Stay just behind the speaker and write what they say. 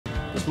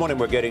This morning,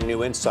 we're getting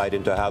new insight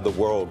into how the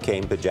world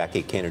came to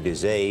Jackie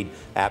Kennedy's aid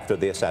after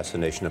the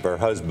assassination of her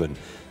husband.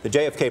 The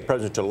JFK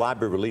Presidential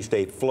Library released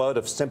a flood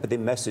of sympathy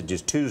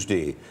messages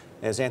Tuesday.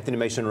 As Anthony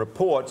Mason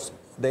reports,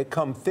 they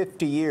come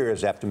 50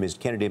 years after Ms.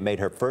 Kennedy made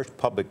her first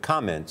public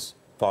comments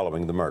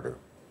following the murder.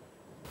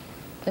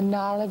 The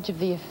knowledge of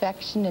the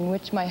affection in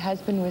which my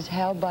husband was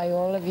held by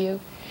all of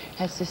you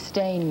has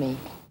sustained me.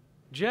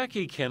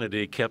 Jackie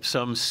Kennedy kept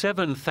some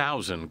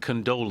 7,000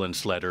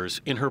 condolence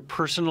letters in her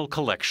personal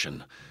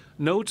collection.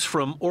 Notes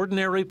from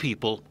ordinary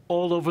people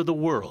all over the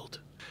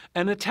world.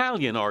 An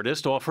Italian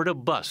artist offered a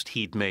bust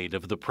he'd made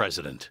of the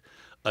president.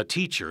 A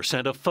teacher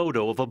sent a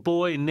photo of a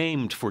boy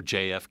named for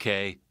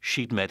JFK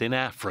she'd met in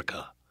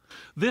Africa.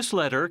 This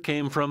letter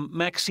came from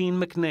Maxine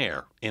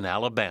McNair in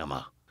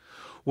Alabama.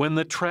 When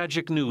the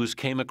tragic news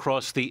came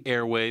across the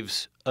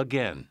airwaves,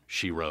 again,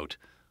 she wrote,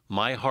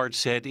 "My heart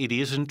said it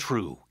isn't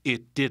true.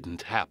 It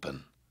didn't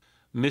happen."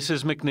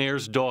 Mrs.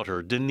 McNair's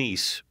daughter,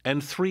 Denise,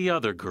 and 3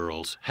 other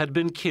girls had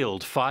been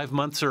killed 5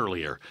 months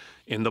earlier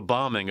in the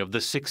bombing of the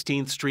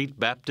 16th Street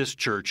Baptist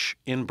Church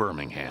in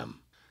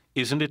Birmingham.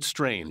 "Isn't it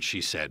strange," she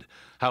said,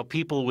 "how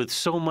people with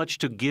so much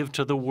to give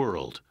to the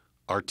world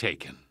are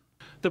taken?"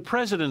 The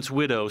president's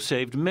widow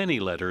saved many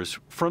letters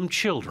from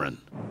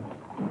children.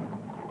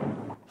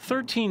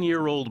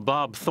 13-year-old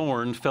Bob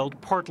Thorne felt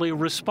partly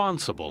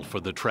responsible for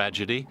the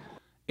tragedy.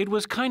 "It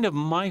was kind of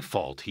my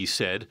fault," he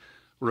said,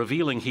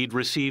 revealing he'd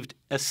received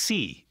a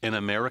C in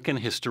American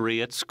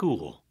history at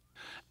school.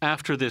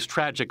 "After this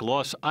tragic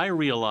loss, I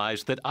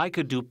realized that I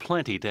could do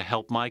plenty to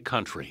help my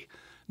country.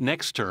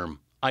 Next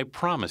term, I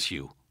promise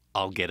you,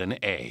 I'll get an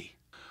A."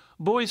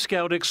 Boy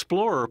Scout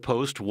Explorer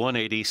Post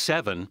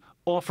 187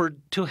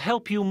 offered to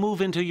help you move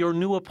into your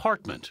new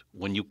apartment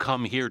when you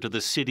come here to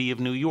the city of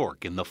New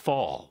York in the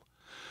fall.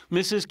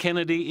 Mrs.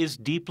 Kennedy is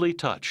deeply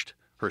touched.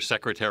 Her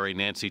secretary,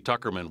 Nancy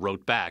Tuckerman,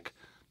 wrote back,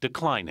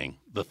 declining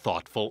the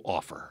thoughtful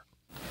offer.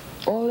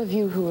 All of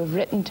you who have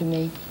written to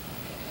me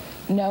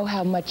know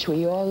how much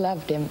we all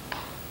loved him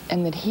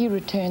and that he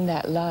returned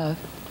that love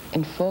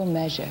in full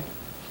measure.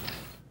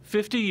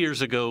 50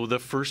 years ago, the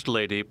First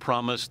Lady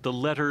promised the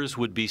letters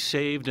would be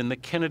saved in the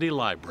Kennedy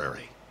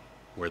Library,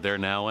 where they're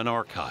now an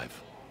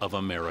archive of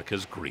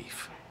America's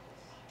grief.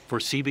 For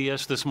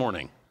CBS This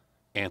Morning,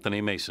 Anthony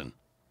Mason,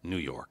 New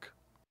York.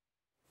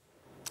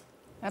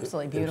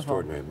 Absolutely beautiful.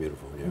 Extraordinarily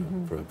beautiful,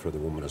 yeah, for the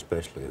woman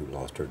especially who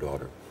lost her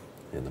daughter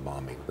in the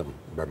bombing, the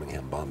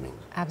Birmingham bombing.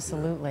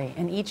 Absolutely. Yeah.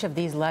 And each of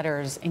these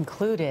letters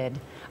included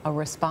a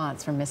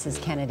response from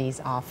Mrs. Kennedy's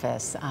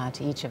office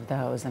to each of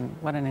those. And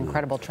what an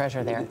incredible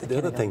treasure there. The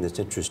other thing that's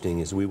interesting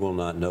is we will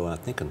not know, I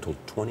think, until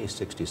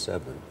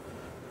 2067,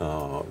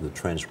 the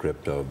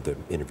transcript of the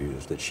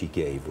interviews that she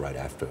gave right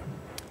after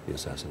the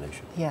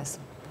assassination. Yes.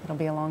 It'll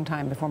be a long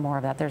time before more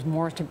of that. There's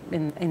more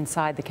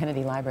inside the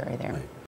Kennedy Library there. Right.